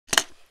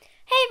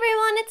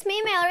it's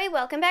me, Mallory.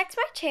 Welcome back to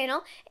my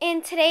channel.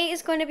 And today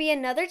is going to be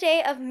another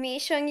day of me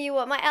showing you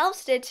what my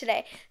elves did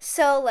today.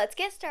 So let's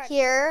get started.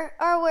 Here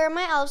are where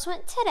my elves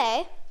went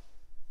today.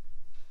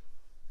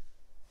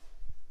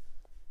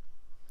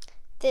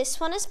 This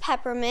one is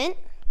Peppermint.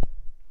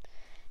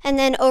 And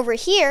then over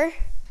here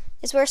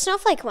is where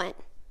Snowflake went.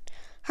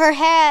 Her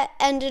hat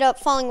ended up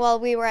falling while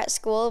we were at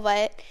school,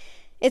 but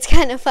it's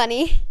kind of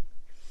funny.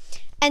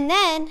 And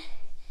then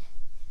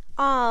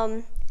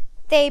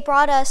they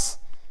brought us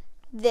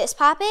this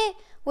poppet,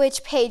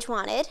 which Paige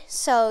wanted,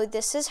 so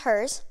this is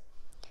hers.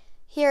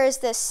 Here is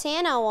the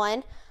Santa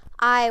one.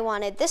 I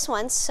wanted this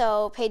one,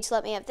 so Paige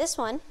let me have this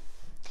one.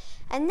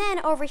 And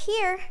then over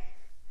here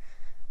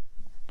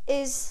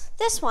is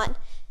this one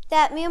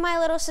that me and my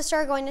little sister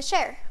are going to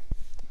share.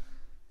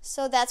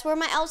 So that's where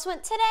my elves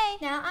went today.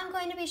 Now I'm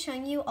going to be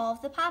showing you all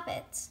of the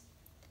poppets.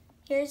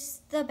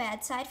 Here's the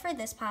bad side for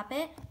this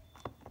poppet.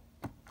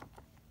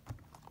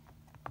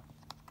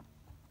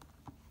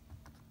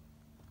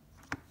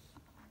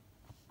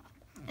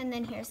 And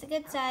then here's the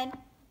good side.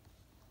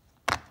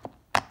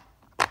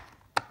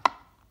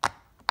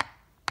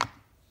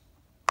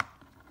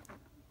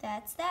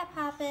 That's that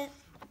poppet.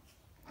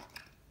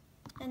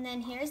 And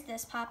then here's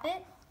this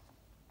poppet.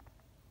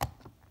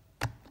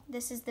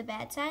 This is the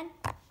bad side.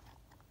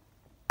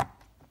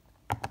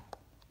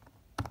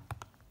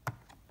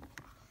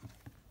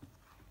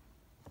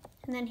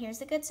 And then here's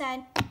the good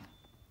side.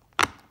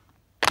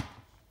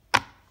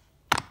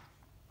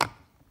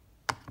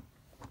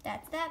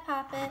 That's that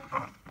poppet.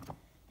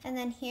 And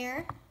then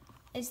here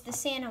is the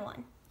Santa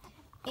one.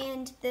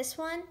 And this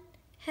one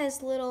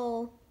has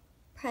little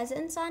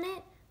presents on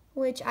it,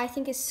 which I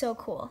think is so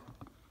cool.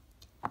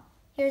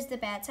 Here's the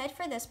bad side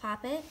for this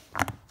poppet.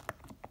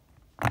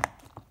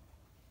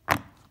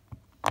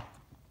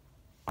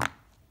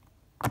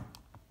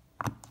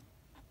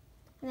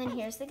 And then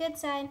here's the good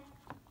side.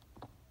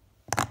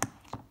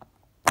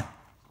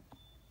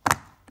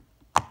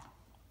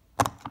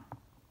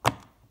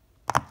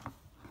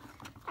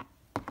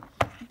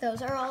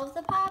 Those are all of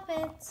the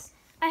poppets.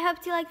 I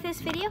hope you liked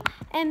this video,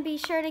 and be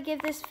sure to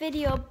give this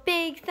video a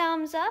big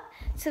thumbs up,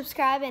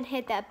 subscribe, and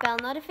hit that bell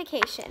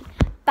notification.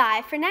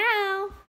 Bye for now.